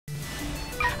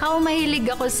Ako mahilig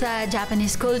ako sa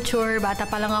Japanese culture. Bata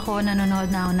pa lang ako, nanonood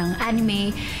na ako ng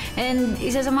anime. And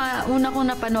isa sa mga una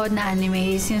kong napanood na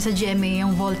anime is yung sa GMA,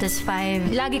 yung Voltes 5.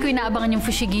 Lagi ko inaabangan yung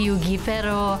Fushigi Yugi,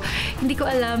 pero hindi ko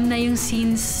alam na yung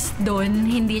scenes doon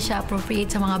hindi siya appropriate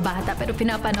sa mga bata, pero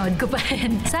pinapanood ko pa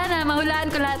rin. Sana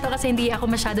mahulaan ko lahat to kasi hindi ako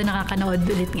masyado nakakanood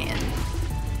ulit ngayon.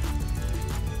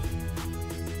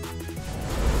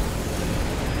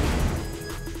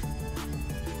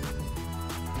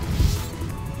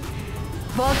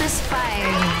 Voltes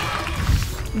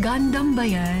 5. Gundam ba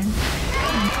yan?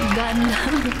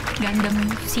 Gundam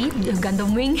Seed?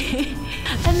 Gundam Wing?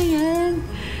 Ano yan?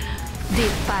 Di,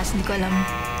 pass. Di ko alam.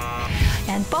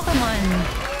 Yan, Pokemon.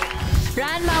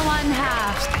 Ranma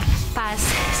 1/2. Pass.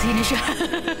 Sino siya?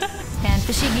 Yan,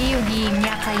 Fushigi Yugi,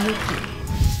 Miyaka Yuki.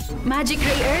 Magic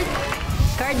Ray Earth.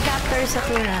 Card Captor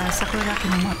Sakura. Sakura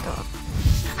Kinomoto.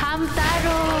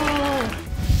 Hamtaro.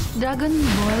 Dragon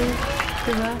Ball.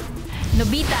 Diba?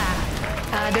 Nobita,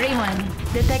 Doraemon,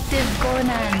 Detective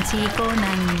Conan, si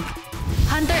Conan,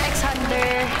 Hunter x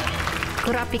Hunter,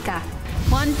 Kurapika,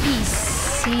 One Piece,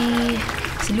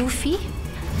 si Luffy,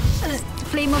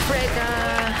 Flame of Red,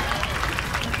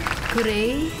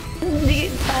 Kurei, hindi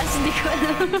ko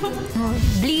alam.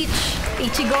 Bleach,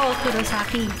 Ichigo,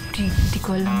 Kurosaki, hindi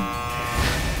ko alam.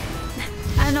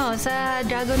 Ano, sa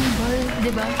Dragon Ball,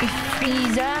 di ba?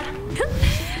 Frieza.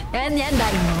 Yan,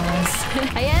 Dinos.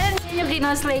 Ayan, yan yung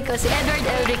kinoslay ko. Si Edward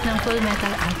Elric ng Full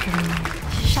Metal Alchemy.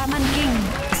 Shaman King.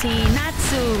 Si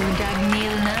Natsu,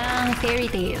 Dragnail ng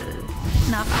Fairy Tail.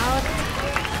 Knockout.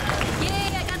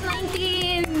 Yay! I got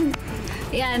 19!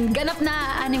 Yan, ganap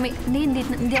na anime.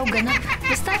 Hindi ako ganap.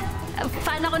 Basta,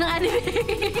 fan ako ng anime.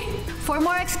 For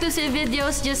more exclusive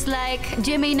videos, just like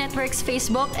GMA Network's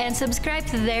Facebook and subscribe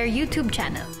to their YouTube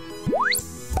channel.